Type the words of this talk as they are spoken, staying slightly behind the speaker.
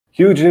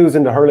Huge news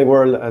in the hurling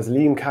world as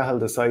Liam Cahill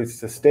decides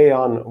to stay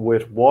on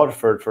with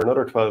Waterford for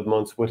another 12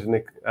 months with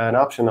an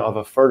option of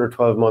a further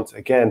 12 months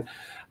again,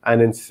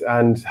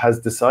 and has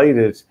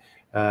decided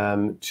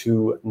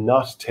to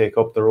not take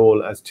up the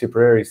role as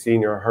Tipperary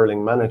senior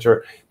hurling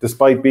manager,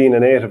 despite being a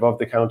native of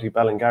the county,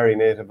 Ballingarry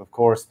native, of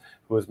course,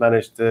 who has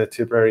managed the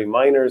Tipperary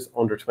minors,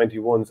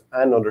 under-21s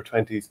and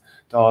under-20s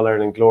to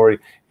All-Ireland glory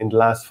in the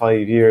last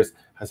 5 years,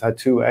 has had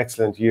 2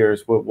 excellent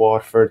years with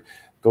Waterford,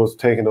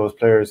 taking those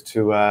players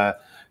to an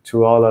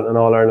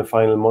All-Ireland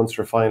final,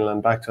 Munster final,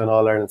 and back to an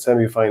All-Ireland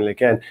semi-final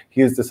again.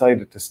 He has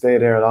decided to stay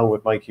there along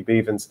with Mikey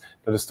Beavens.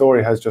 Now, the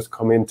story has just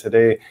come in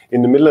today.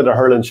 In the middle of the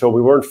hurling show,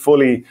 we weren't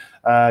fully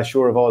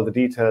sure of all the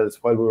details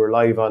while we were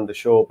live on the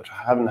show, but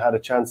haven't had a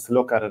chance to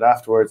look at it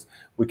afterwards.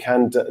 We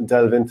can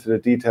delve into the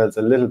details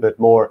a little bit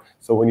more.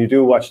 So when you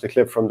do watch the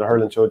clip from the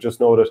hurling show, just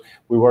know that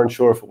we weren't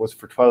sure if it was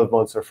for 12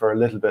 months or for a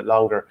little bit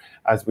longer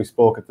as we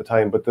spoke at the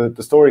time. But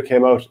the story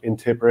came out in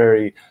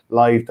Tipperary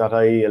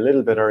live.ie a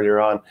little bit earlier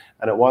on,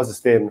 and it was a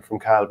statement from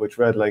Cal which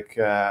read like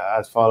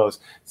as follows.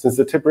 Since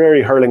the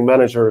Tipperary hurling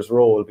manager's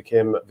role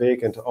became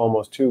vacant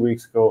almost 2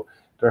 weeks ago,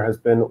 there has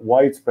been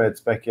widespread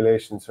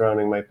speculation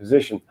surrounding my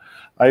position.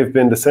 I've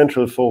been the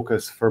central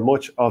focus for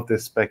much of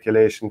this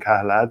speculation,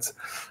 Cahill adds,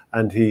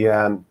 and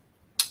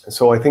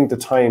so I think the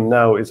time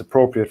now is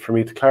appropriate for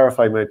me to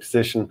clarify my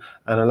position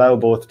and allow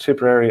both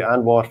Tipperary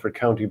and Waterford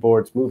County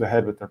boards move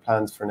ahead with their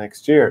plans for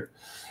next year.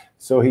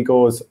 So he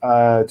goes,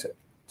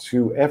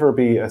 to ever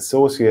be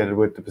associated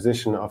with the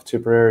position of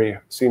Tipperary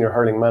senior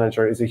hurling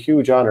manager is a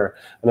huge honour,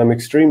 and I'm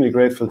extremely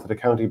grateful to the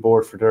county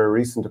board for their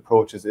recent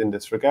approaches in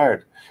this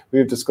regard. We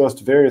have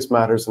discussed various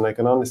matters, and I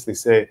can honestly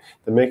say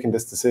that making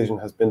this decision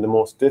has been the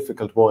most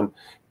difficult one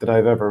that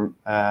I've ever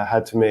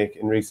had to make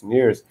in recent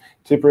years.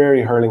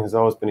 Tipperary hurling has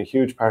always been a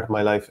huge part of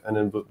my life, and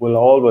it will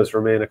always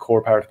remain a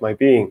core part of my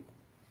being.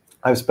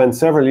 I've spent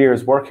several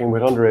years working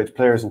with underage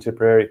players in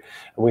Tipperary,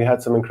 and we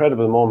had some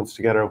incredible moments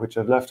together which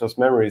have left us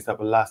memories that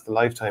will last a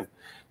lifetime.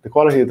 The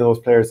quality of those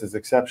players is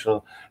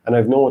exceptional, and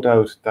I've no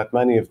doubt that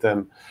many of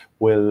them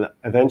will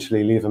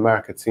eventually leave a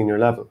mark at senior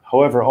level.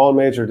 However, all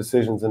major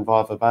decisions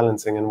involve a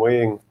balancing and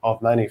weighing of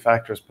many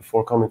factors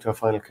before coming to a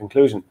final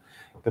conclusion.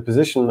 The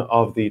position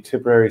of the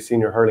Tipperary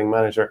senior hurling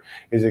manager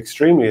is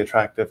extremely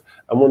attractive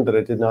and one that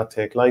I did not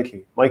take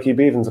lightly. Mikey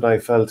Beavens and I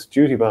felt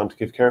duty-bound to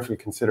give careful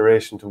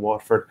consideration to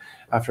Waterford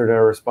after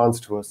their response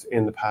to us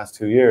in the past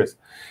 2 years.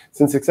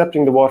 Since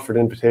accepting the Waterford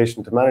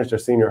invitation to manage their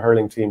senior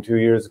hurling team 2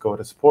 years ago,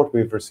 the support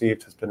we've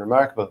received has been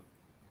remarkable.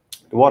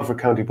 The Waterford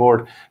County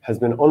Board has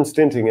been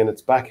unstinting in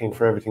its backing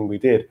for everything we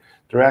did.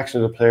 The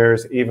reaction of the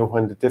players, even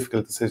when the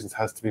difficult decisions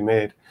had to be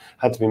made,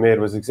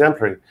 was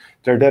exemplary.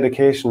 Their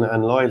dedication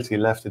and loyalty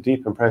left a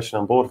deep impression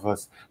on both of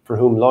us, for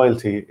whom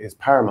loyalty is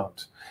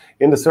paramount.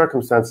 In the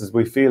circumstances,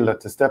 we feel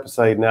that to step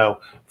aside now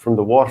from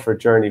the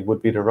Waterford journey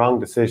would be the wrong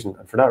decision,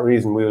 and for that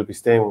reason we will be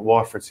staying with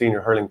Waterford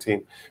senior hurling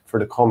team for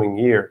the coming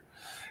year.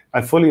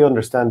 I fully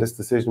understand this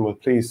decision will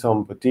please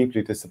some but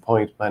deeply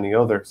disappoint many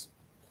others.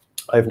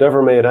 I've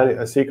never made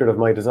a secret of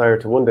my desire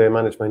to one day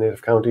manage my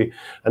native county,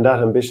 and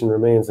that ambition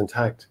remains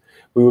intact.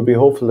 We would be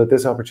hopeful that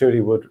this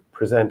opportunity would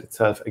present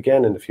itself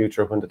again in the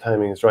future when the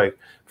timing is right.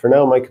 For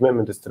now, my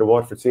commitment is to the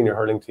Waterford senior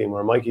hurling team,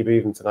 where Mikey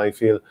Beavens and I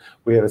feel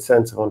we have a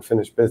sense of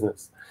unfinished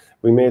business.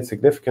 We made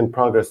significant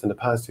progress in the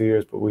past 2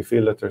 years, but we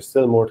feel that there's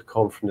still more to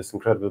come from this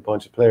incredible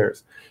bunch of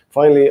players.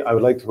 Finally, I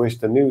would like to wish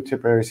the new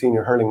Tipperary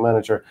senior hurling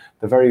manager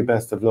the very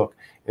best of luck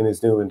in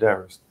his new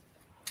endeavours.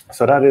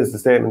 So that is the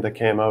statement that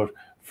came out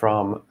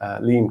from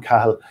Liam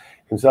Cahill.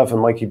 Himself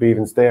and Mikey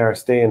Beavens, they are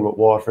staying with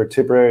Waterford.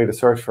 Tipperary, the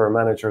search for a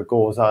manager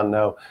goes on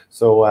now.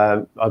 So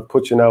I'll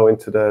put you now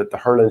into the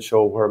hurling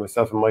show where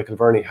myself and Michael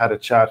Verney had a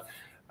chat.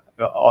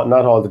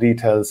 Not all the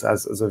details,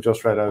 as I've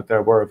just read out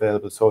there, were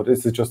available. So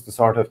this is just the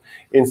sort of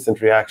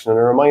instant reaction. And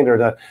a reminder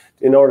that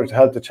in order to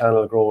help the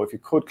channel grow, if you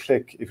could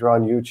click, if you're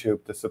on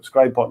YouTube, the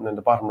subscribe button in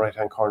the bottom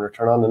right-hand corner,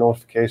 turn on the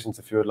notifications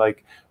if you would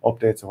like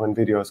updates of when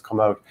videos come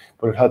out.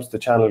 But it helps the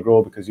channel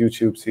grow because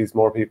YouTube sees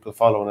more people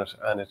following it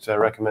and it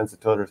recommends it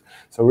to others.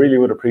 So really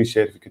would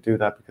appreciate if you could do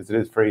that because it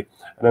is free.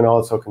 And then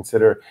also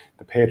consider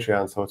the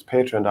Patreon. So it's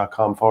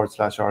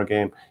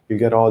patreon.com/ourgame. You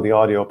get all the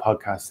audio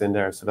podcasts in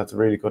there. So that's a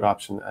really good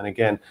option. And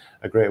again,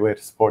 a great way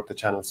to support the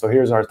channel. So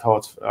here's our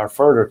thoughts, our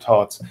further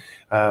thoughts.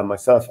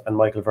 Myself and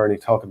Michael Verney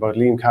talk about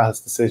Liam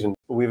Cahill's decision.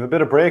 We have a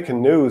bit of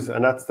breaking news,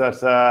 and that's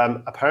that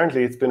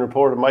apparently it's been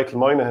reported, Michael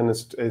Moynihan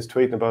is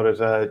tweeting about it,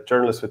 a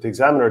journalist with the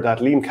Examiner, that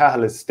Liam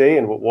Cahill is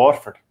staying with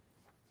Waterford.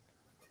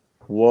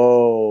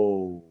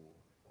 Whoa.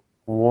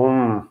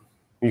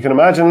 You can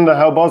imagine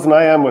how buzzing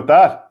I am with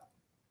that.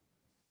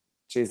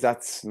 Jeez,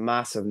 that's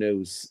massive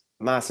news.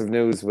 Massive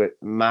news with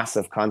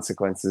massive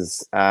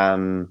consequences.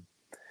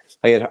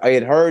 I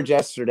had heard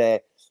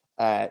yesterday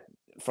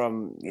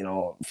from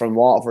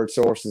Waterford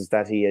sources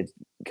that he had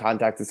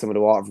contacted some of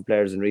the Waterford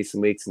players in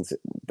recent weeks and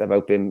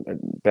about being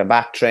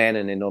back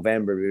training in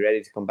November, be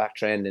ready to come back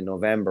training in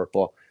November.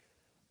 But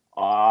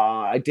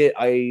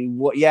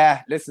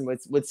listen,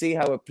 we'll see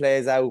how it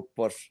plays out.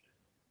 But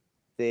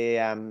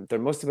there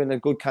must have been a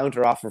good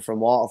counter offer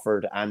from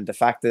Waterford, and the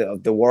fact that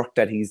of the work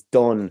that he's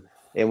done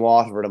in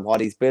Waterford and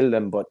what he's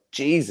building. But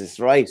Jesus,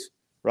 right,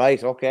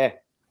 okay,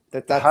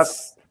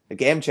 that's a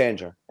game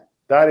changer.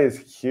 That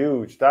is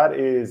huge. That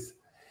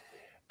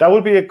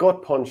would be a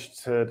gut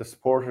punch to the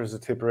supporters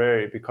of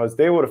Tipperary, because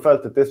they would have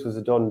felt that this was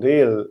a done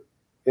deal.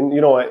 If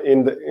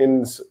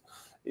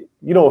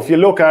you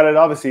look at it,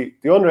 obviously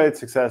the under-8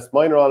 success,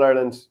 minor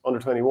All-Ireland,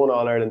 under-21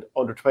 All-Ireland,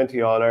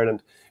 under-20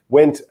 All-Ireland,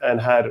 went and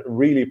had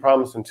really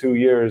promising 2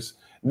 years.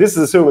 This is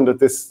assuming that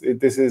this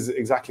is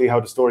exactly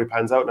how the story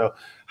pans out now.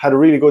 Had a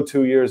really good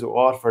 2 years at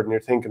Waterford, and you're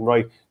thinking,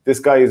 right,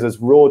 this guy is as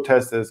road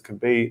tested as can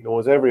be,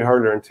 knows every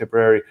hurler in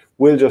Tipperary,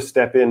 will just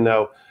step in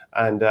now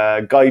and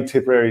guide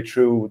Tipperary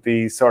through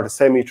the sort of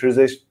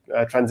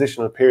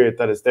semi-transitional period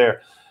that is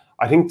there.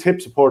 I think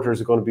Tip supporters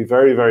are going to be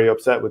very, very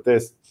upset with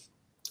this,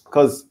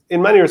 because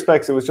in many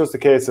respects it was just a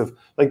case of,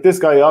 like, this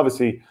guy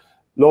obviously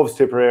loves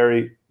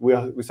Tipperary.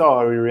 We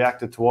saw how he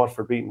reacted to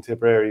Waterford beating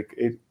Tipperary.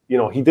 He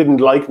didn't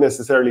like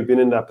necessarily being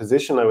in that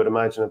position, I would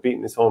imagine, of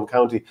beating his home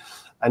county.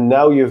 And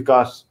now you've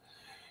got,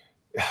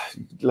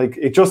 like,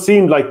 it just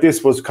seemed like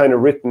this was kind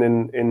of written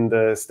in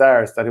the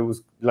stars, that it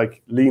was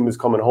like Liam is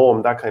coming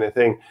home, that kind of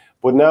thing.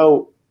 But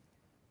now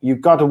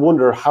you've got to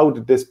wonder, how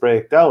did this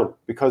break down?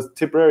 Because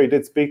Tipperary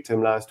did speak to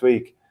him last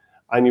week,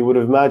 and you would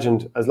have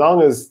imagined, as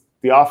long as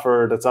the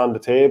offer that's on the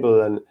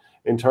table, and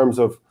in terms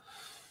of,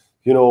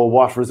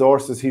 what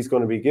resources he's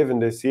going to be given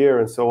this year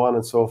and so on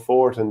and so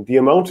forth, and the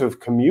amount of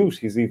commute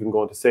he's even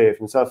going to save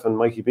himself and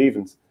Mikey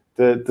Beavens,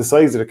 the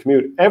size of the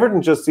commute,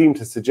 everything just seemed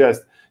to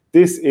suggest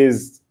this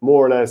is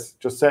more or less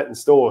just set in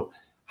stone.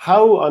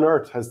 How on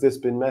earth has this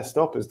been messed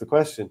up is the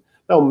question.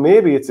 Now,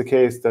 maybe it's a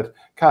case that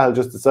Cahill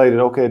just decided,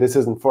 okay, this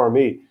isn't for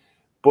me.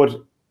 But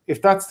if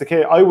that's the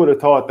case, I would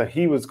have thought that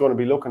he was going to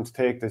be looking to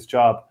take this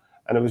job,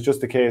 and it was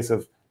just a case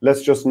of,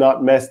 let's just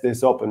not mess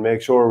this up and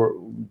make sure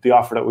the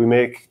offer that we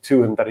make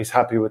to him, that he's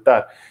happy with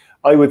that.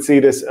 I would see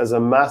this as a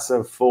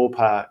massive faux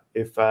pas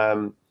if,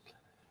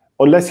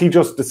 unless he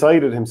just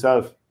decided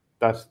himself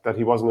that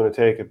he wasn't going to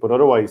take it. But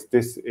otherwise,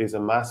 this is a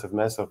massive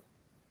mess up.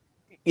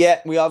 Yeah,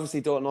 we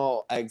obviously don't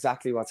know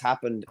exactly what's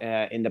happened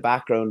in the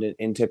background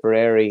in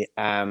Tipperary,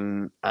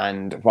 and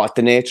what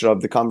the nature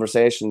of the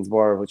conversations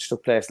were, which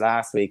took place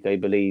last week, I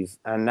believe.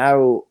 And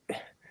now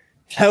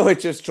it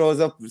just throws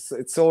up.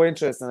 It's so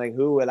interesting, like,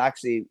 who will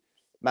actually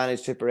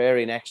manage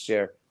Tipperary next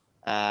year.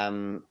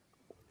 It's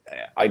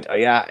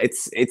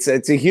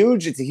a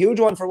huge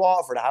one for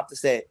Waterford, I have to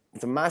say.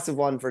 It's a massive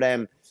one for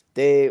them.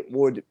 They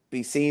would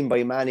be seen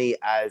by many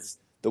as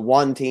the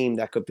one team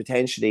that could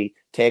potentially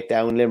take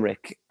down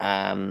Limerick,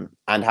 and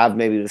have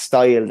maybe the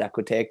style that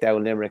could take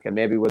down Limerick, and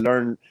maybe we'll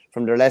learn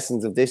from their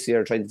lessons of this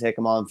year, trying to take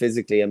them on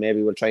physically, and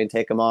maybe we'll try and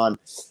take them on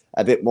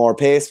a bit more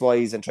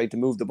pace-wise and try to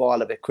move the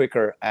ball a bit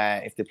quicker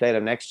if they play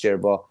them next year.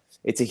 But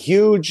it's a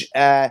huge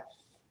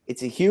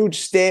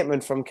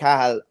statement from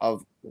Cahill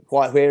of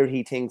where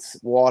he thinks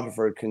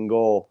Waterford can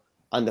go.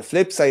 On the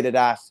flip side of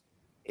that,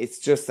 it's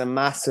just a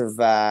massive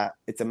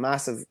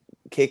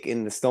kick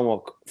in the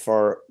stomach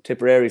for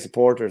Tipperary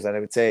supporters, and I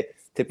would say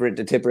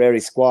the Tipperary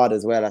squad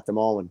as well at the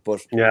moment.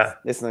 But yeah,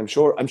 listen, I'm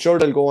sure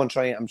they'll go and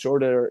try. I'm sure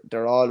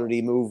they're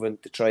already moving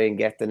to try and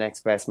get the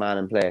next best man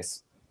in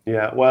place.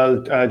 Yeah,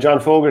 well, John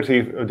Fogarty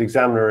of the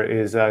Examiner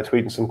is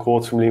tweeting some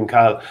quotes from Liam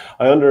Cahill.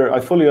 I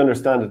fully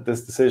understand that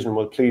this decision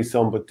will please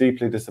some but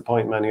deeply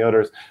disappoint many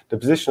others. The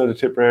position of the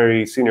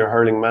Tipperary senior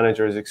hurling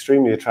manager is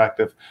extremely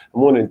attractive,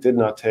 and one it did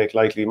not take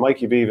lightly.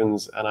 Mikey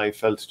Beavens and I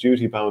felt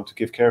duty-bound to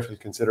give careful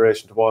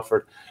consideration to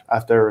Waterford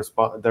after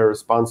their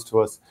response to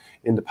us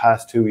in the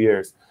past 2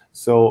 years.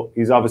 So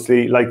he's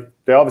obviously,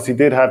 they obviously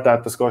did have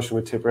that discussion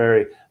with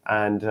Tipperary,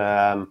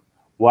 and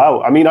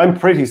wow, I mean, I'm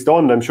pretty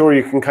stunned. I'm sure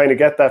you can kind of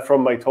get that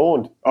from my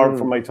tone,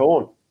 from my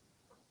tone.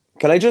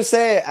 Can I just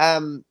say,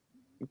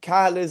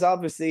 Cahill is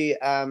obviously,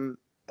 and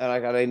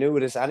I knew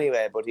this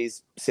anyway, but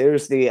he's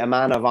seriously a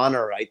man of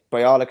honour, right?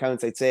 By all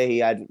accounts, I'd say he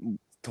had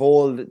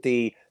told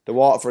the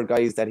Waterford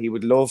guys that he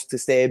would love to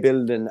stay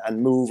building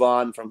and move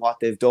on from what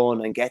they've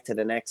done and get to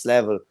the next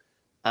level.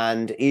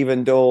 And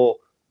even though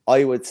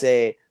I would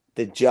say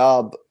the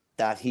job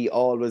that he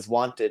always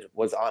wanted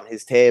was on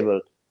his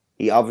table,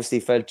 he obviously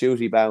felt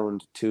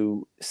duty-bound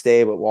to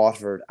stay with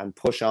Waterford and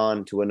push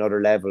on to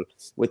another level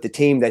with the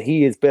team that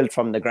he has built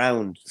from the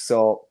ground.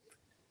 So,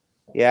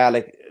 yeah,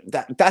 like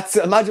that's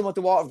imagine what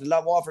the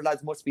Waterford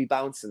lads must be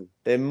bouncing.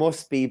 They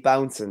must be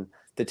bouncing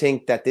to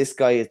think that this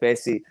guy is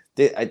basically,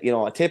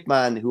 a tip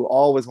man who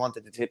always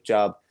wanted a tip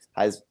job,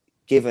 has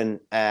given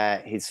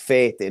his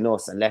faith in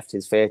us and left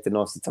his faith in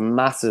us. It's a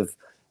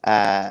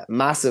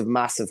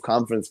massive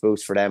confidence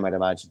boost for them, I'd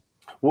imagine.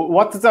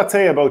 What does that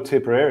say about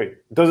Tipperary?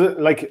 Does it,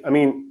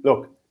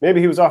 look,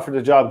 maybe he was offered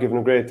a job given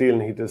a great deal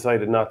and he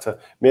decided not to.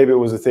 Maybe it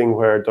was a thing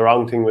where the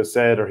wrong thing was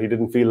said, or he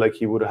didn't feel like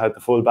he would have had the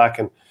full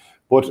backing.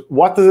 But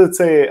what does it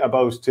say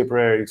about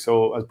Tipperary?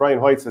 So, as Brian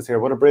White says here,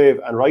 what a brave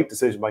and right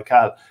decision by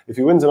Cal. If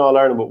he wins an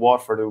All-Ireland with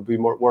Waterford, it would be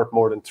worth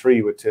more than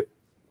 3 with Tip.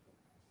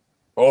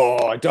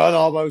 Oh, I don't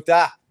know about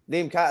that.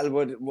 Liam Cahill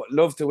would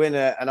love to win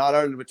an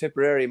All-Ireland with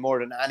Tipperary more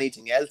than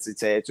anything else, I'd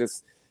say. It's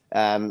just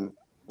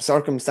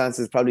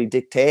circumstances probably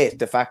dictate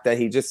the fact that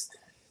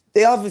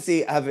they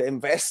obviously have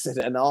invested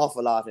an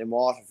awful lot in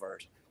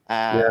Waterford,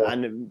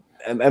 and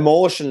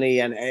emotionally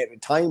and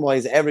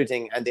time-wise,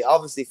 everything, and they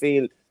obviously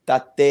feel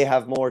that they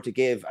have more to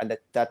give, and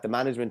that the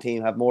management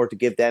team have more to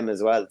give them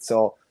as well.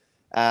 So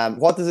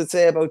what does it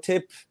say about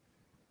Tip?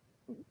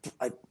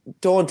 I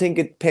don't think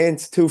it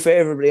paints too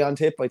favourably on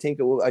Tip. I think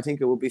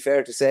it would be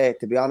fair to say,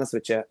 to be honest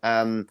with you.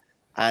 And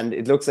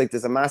it looks like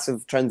there's a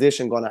massive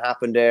transition going to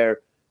happen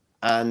there,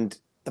 and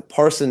the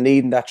person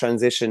leading that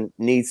transition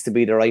needs to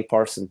be the right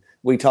person.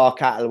 We thought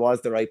Cahill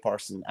was the right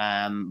person.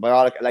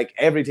 But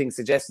everything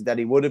suggested that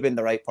he would have been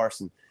the right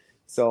person.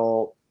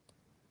 So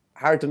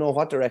hard to know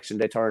what direction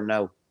they turn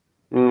now.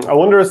 I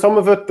wonder if some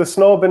of it, the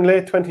snub in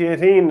late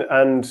 2018,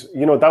 and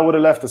that would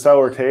have left a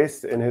sour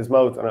taste in his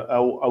mouth. And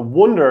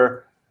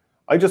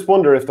I just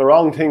wonder if the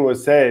wrong thing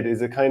was said.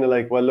 Is it kind of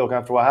like, well, look,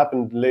 after what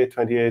happened in late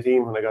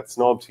 2018 when I got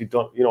snubbed, he'd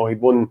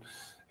won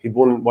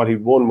what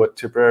he'd won with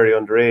Tipperary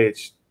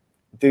underage.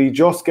 Did he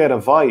just get a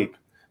vibe?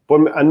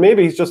 And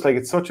maybe he's just like,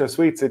 it's such a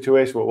sweet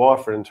situation with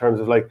Waterford in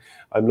terms of like,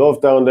 I'm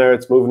loved down there,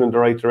 it's moving in the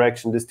right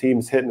direction, this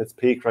team's hitting its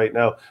peak right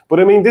now. But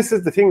I mean, this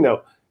is the thing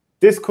now.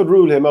 This could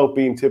rule him out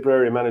being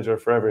Tipperary manager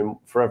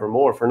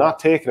forevermore for not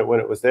taking it when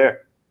it was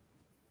there.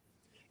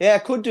 Yeah,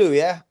 it could do,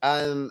 yeah.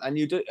 And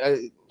you do,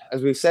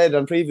 as we've said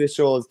on previous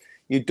shows,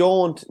 you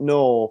don't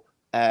know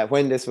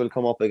when this will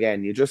come up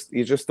again. You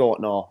just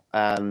don't know.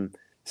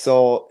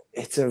 So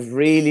it's a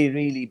really,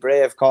 really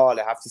brave call,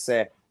 I have to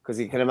say, because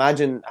you can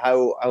imagine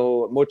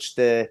how much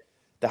the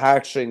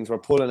heartstrings were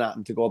pulling at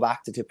him to go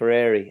back to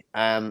Tipperary.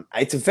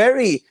 It's a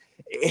very,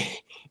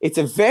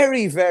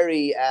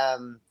 very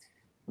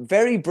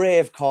very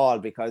brave call,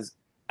 because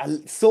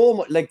so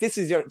much like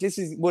everything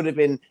would have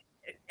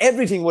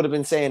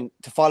been saying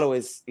to follow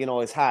his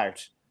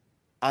heart,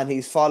 and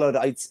he's followed.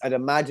 I'd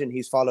imagine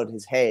he's followed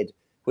his head,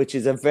 which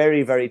is a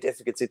very, very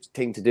difficult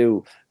thing to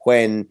do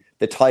when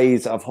the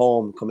ties of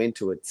home come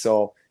into it.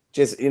 So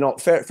just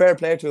fair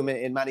play to him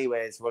in many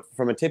ways, but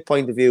from a Tip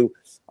point of view,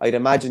 I'd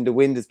imagine the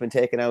wind has been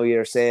taken out of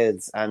your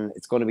sails, and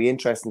it's going to be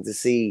interesting to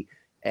see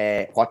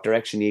what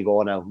direction you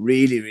go now.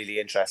 Really, really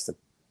interesting.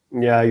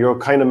 Yeah, you're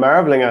kind of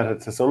marveling at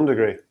it to some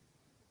degree.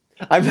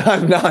 I'm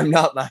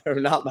not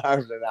marveling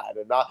at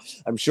it.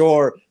 I'm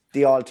sure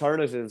the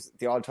alternatives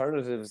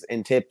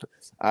in Tip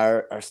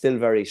are still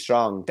very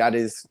strong. That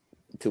is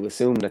to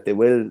assume that they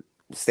will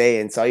stay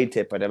inside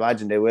Tip. I'd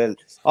imagine they will.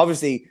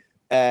 Obviously,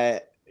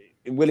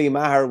 Willie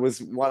Maher was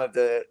one of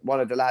the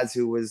lads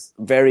who was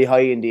very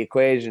high in the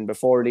equation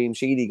before Liam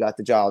Sheedy got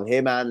the job.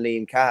 Him and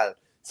Liam Cahill.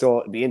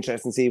 So it'd be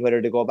interesting to see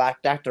whether they go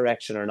back that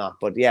direction or not.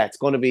 But yeah, it's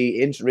going to be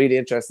really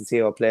interesting to see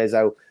how it plays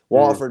out.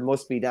 Waterford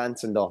must be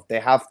dancing though. They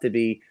have to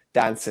be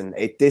dancing.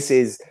 This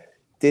is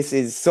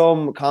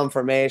some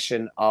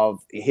confirmation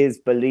of his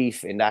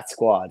belief in that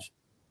squad.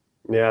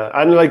 Yeah,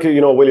 and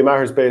Willie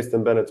Maher's based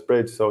in Bennett's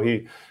Bridge, so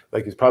he's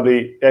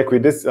probably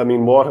equidistant. I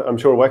mean, I'm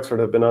sure Wexford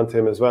have been onto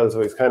him as well, so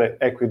he's kind of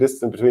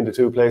equidistant between the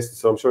two places.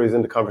 So I'm sure he's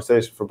in the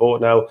conversation for both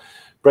now.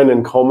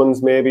 Brendan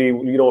Cummins, maybe,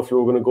 if you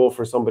were going to go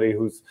for somebody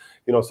who's,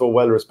 so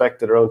well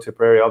respected around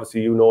Tipperary,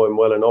 obviously you know him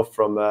well enough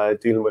from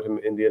dealing with him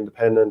in the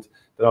Independent.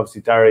 Then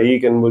obviously Dara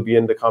Egan will be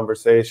in the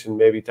conversation,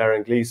 maybe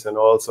Darren Gleeson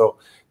also.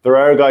 There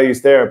are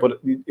guys there, but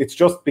it's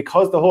just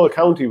because the whole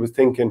county was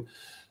thinking,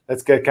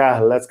 let's get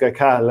Cahill, let's get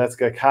Cahill, let's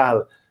get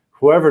Cahill.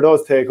 Whoever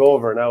does take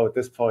over now at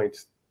this point,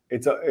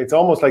 it's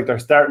almost like they're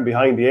starting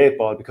behind the 8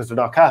 ball because they're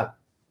not Cahill.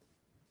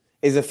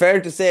 Is it fair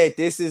to say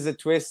this is a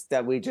twist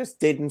that we just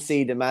didn't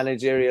see the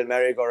managerial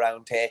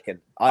merry-go-round taken?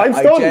 I'm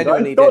stunned.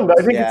 I think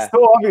it's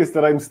so obvious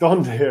that I'm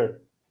stunned here.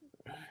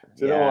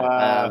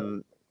 I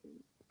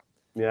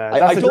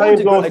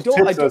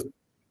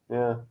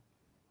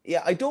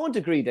don't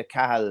agree that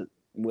Cahill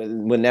will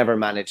never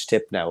manage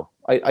Tip now.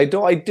 I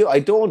don't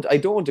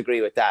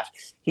agree with that.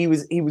 He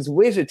was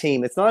with a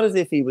team. It's not as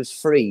if he was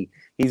free.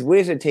 He's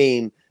with a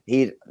team.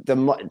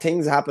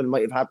 Things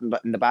might have happened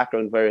in the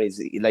background where his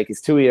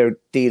 2-year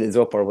deal is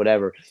up or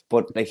whatever,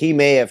 but he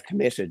may have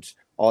committed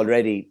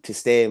already to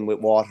staying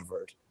with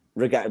Waterford,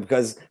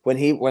 because when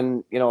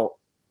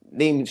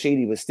Liam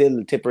Sheedy was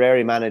still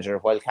Tipperary manager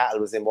while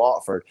Cahill was in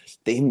Waterford,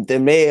 there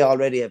may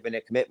already have been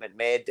a commitment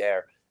made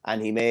there,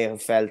 and he may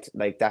have felt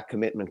like that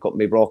commitment couldn't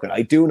be broken.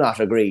 I do not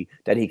agree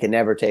that he can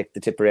never take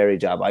the Tipperary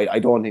job. I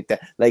don't think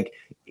that,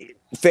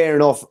 fair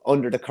enough,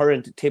 under the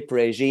current Tip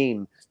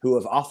regime who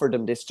have offered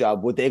him this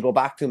job, would they go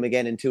back to him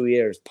again in 2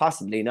 years?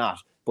 Possibly not.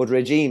 But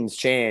regimes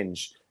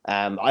change.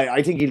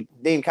 I think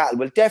Liam Cahill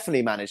will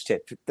definitely manage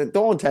Tip.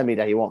 Don't tell me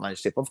that he won't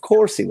manage Tip. Of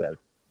course he will.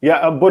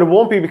 Yeah, but it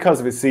won't be because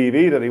of his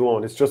CV that he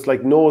won't. It's just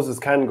like noses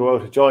can go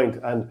out of joint.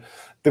 And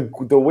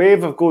the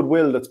wave of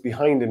goodwill that's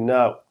behind him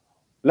now,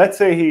 let's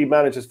say he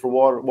manages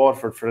for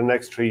Waterford for the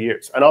next 3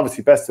 years. And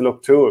obviously, best of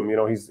luck to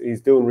him.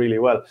 He's doing really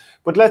well.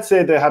 But let's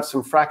say they have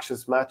some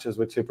fractious matches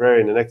with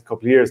Tipperary in the next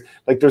couple of years.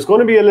 There's going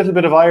to be a little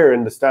bit of ire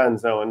in the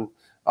stands now. And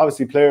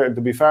Obviously,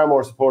 there'll be far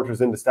more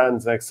supporters in the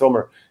stands next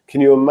summer. Can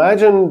you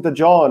imagine the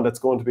jawing that's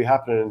going to be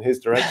happening in his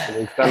direction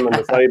and standing on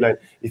the sideline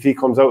if he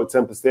comes out at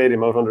Semple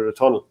Stadium out under the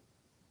tunnel?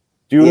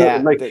 Do you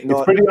know,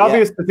 it's pretty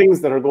obvious the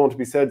things that are going to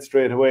be said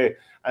straight away.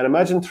 And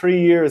imagine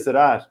 3 years of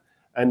that,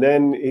 and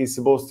then he's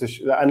supposed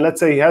to, and let's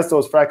say he has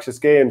those fractious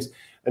games,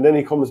 and then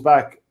he comes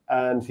back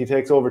and he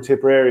takes over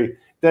Tipperary.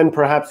 Then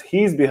perhaps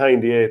he's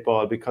behind the 8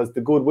 ball because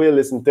the goodwill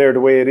isn't there the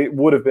way it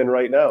would have been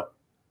right now.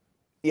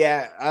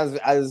 Yeah,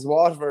 as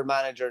Waterford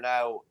manager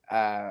now,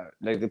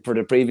 like for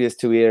the previous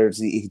 2 years,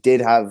 he did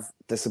have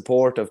the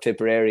support of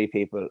Tipperary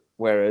people,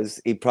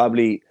 whereas he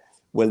probably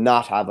will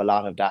not have a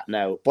lot of that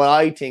now. But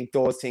I think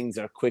those things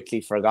are quickly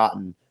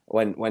forgotten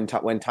when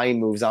time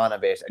moves on a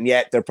bit. And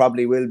yet there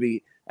probably will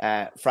be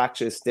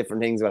fractious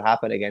different things will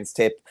happen against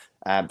Tip.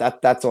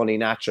 That's only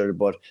natural.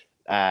 But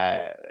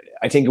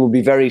I think it would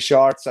be very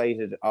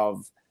short-sighted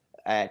of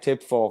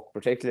Tip folk,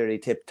 particularly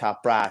Tip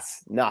top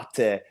brass, not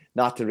to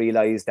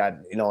realise that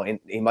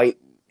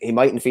he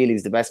mightn't feel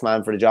he's the best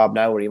man for the job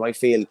now, or he might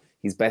feel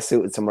he's best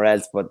suited somewhere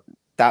else. But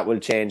that will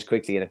change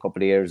quickly in a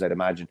couple of years, I'd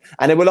imagine.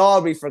 And it will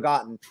all be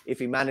forgotten if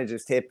he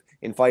manages Tip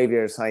in 5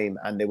 years' time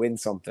and they win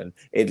something.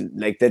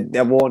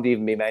 That won't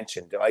even be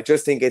mentioned. I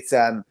just think it's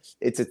a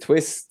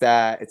twist.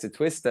 It's a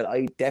twist that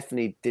I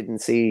definitely didn't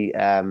see.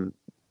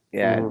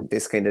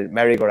 This kind of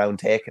merry-go-round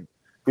taken.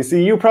 You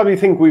see, you probably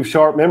think we've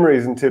short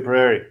memories in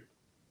Tipperary,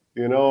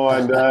 and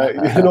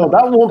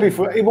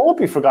that won't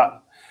be forgotten.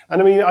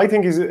 And I mean, I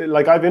think he's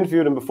like, I've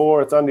interviewed him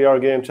before. It's on the Our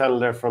Game channel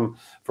there from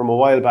a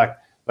while back.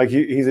 Like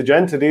he's a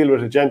gent to deal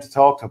with, a gent to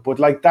talk to, but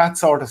like that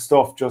sort of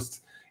stuff,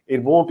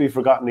 it won't be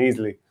forgotten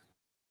easily.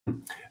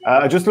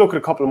 I just look at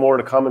a couple more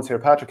of the comments here.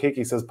 Patrick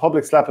Hickey says,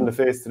 public slap in the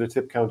face to the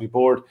Tip County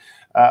Board.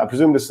 I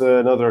presume this is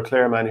another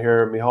Clare man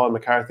here, Micheál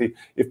McCarthy.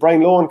 If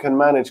Brian Lohan can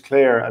manage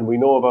Clare and we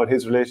know about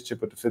his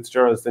relationship with the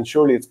Fitzgeralds, then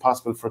surely it's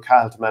possible for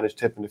Cahill to manage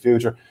Tip in the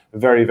future. A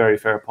very, very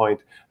fair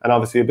point. And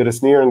obviously a bit of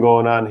sneering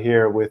going on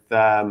here with,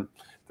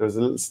 there's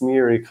a little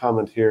sneery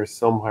comment here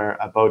somewhere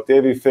about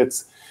Davy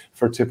Fitz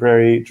for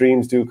Tipperary.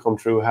 Dreams do come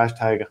true.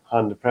 #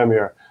 on the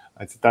Premier.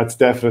 That's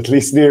definitely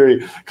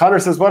sneery. Connor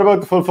says, what about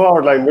the full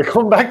forward line? We'll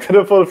come back to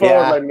the full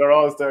forward line in our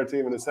all-star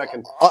team in a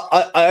second.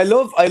 I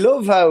love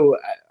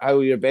how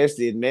you're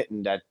basically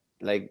admitting that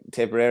like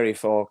Tipperary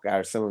folk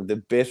are some of the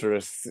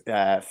bitterest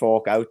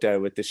folk out there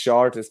with the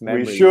shortest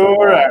memories. We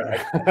sure are.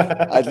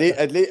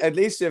 at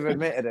least you've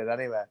admitted it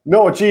anyway.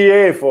 No,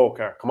 GA folk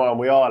are. Come on,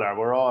 we all are.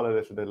 We're all a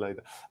little bit like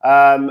that.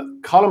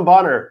 Colin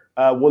Bonner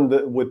won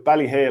with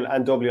Ballyhale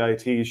and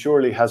WIT.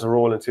 Surely has a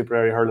role in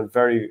Tipperary hurling.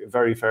 Very,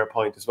 very fair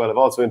point as well. I've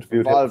also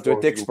interviewed him. Involved with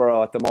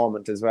Dixborough at the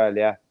moment as well,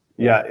 yeah.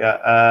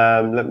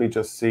 Yeah. Let me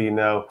just see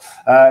now.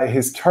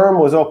 His term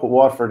was up at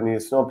Waterford and he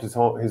has snubbed his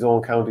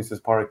own county, says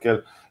Pádraig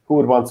Gill. Who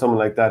would want someone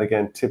like that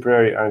again?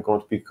 Tipperary aren't going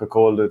to be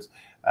cuckolded.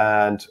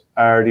 And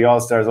are the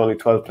All-Stars only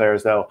 12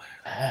 players now?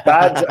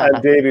 Bad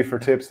and Davy for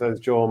Tip, says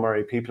Joe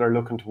Murray. People are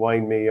looking to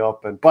wind me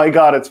up, and by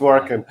God, it's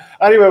working.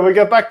 Anyway, we'll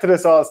get back to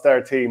this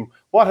All-Star team.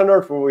 What on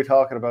earth were we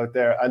talking about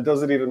there? And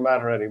does it even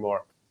matter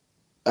anymore?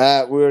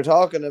 We were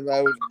talking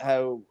about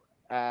how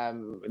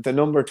the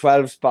number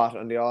 12 spot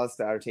on the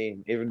All-Star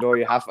team, even though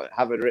you have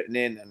it written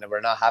in and we're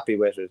not happy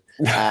with it.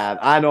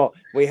 I know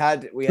we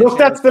had look,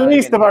 that's the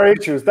least of our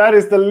issues. That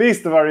is the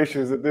least of our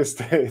issues at this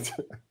stage.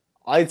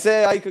 I'd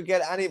say I could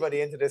get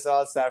anybody into this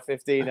All-Star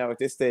 15 now at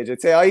this stage. I'd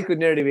say I could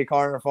nearly be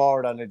corner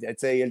forward on it. I'd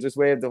say you'll just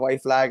wave the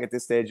white flag at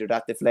this stage. You're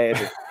that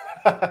deflated.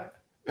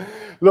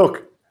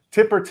 Look,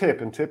 Tip or Tip,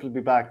 and Tip will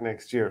be back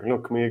next year.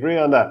 Look, can we agree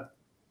on that?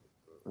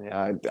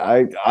 Yeah,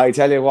 I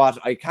tell you what,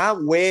 I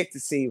can't wait to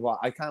see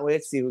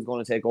who's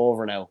going to take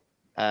over now.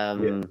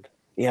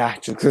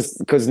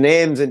 Because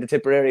names in the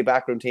Tipperary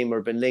backroom team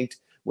have been linked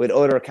with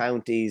other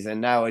counties, and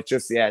now it's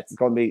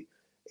going to be.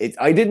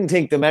 I didn't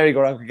think the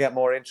merry-go-round could get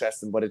more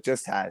interesting, but it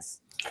just has.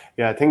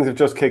 Yeah, things have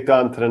just kicked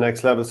on to the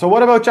next level. So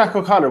what about Jack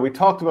O'Connor? We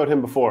talked about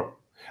him before.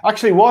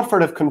 Actually,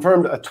 Waterford have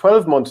confirmed a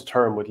 12-month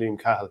term with Liam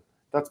Cahill.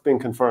 That's been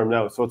confirmed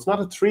now. So it's not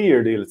a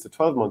 3-year deal, it's a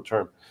 12-month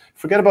term.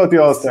 Forget about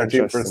the All-Star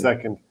team for a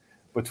second.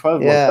 But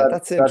 12 months. Yeah,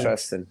 that's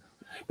interesting.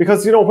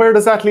 Because, where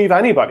does that leave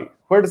anybody?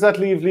 Where does that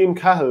leave Liam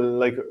Cahill?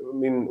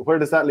 Where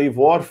does that leave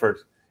Waterford?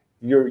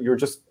 You're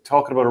just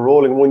talking about a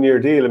rolling 1-year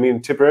deal. I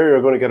mean, Tipperary are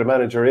going to get a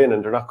manager in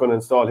and they're not going to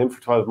install him for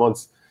 12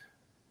 months.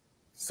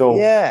 So,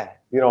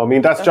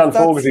 that's John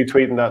Fogarty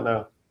tweeting that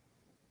now.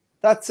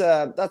 That's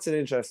an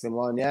interesting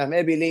one. Yeah,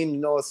 maybe Liam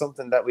knows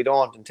something that we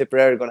don't, and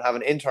Tipperary are going to have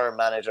an interim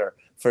manager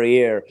for a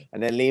year,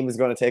 and then Liam is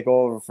going to take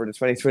over for the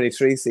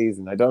 2023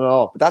 season. I don't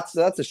know, but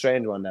that's a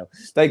strange one now.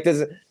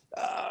 Does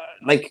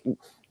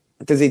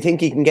he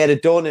think he can get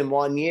it done in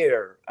 1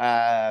 year?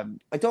 I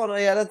don't know.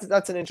 Yeah,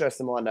 that's an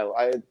interesting one now.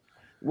 I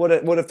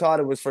would have thought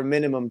it was for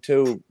minimum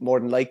 2,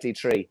 more than likely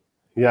 3.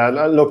 Yeah,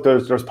 look,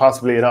 there's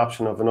possibly an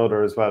option of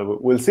another as well.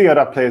 We'll see how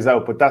that plays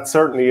out, but that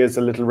certainly is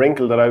a little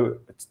wrinkle that I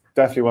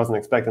definitely wasn't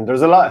expecting.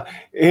 There's a lot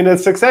in a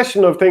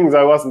succession of things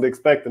I wasn't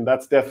expecting.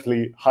 That's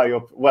definitely high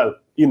up, well,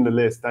 in the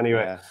list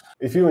anyway. Yeah.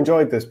 If you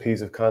enjoyed this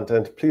piece of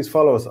content, please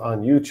follow us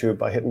on YouTube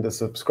by hitting the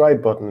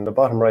subscribe button in the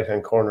bottom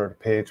right-hand corner of the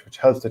page, which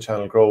helps the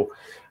channel grow.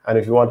 And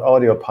if you want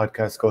audio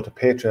podcasts, go to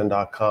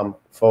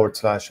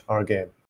patreon.com/ourgame.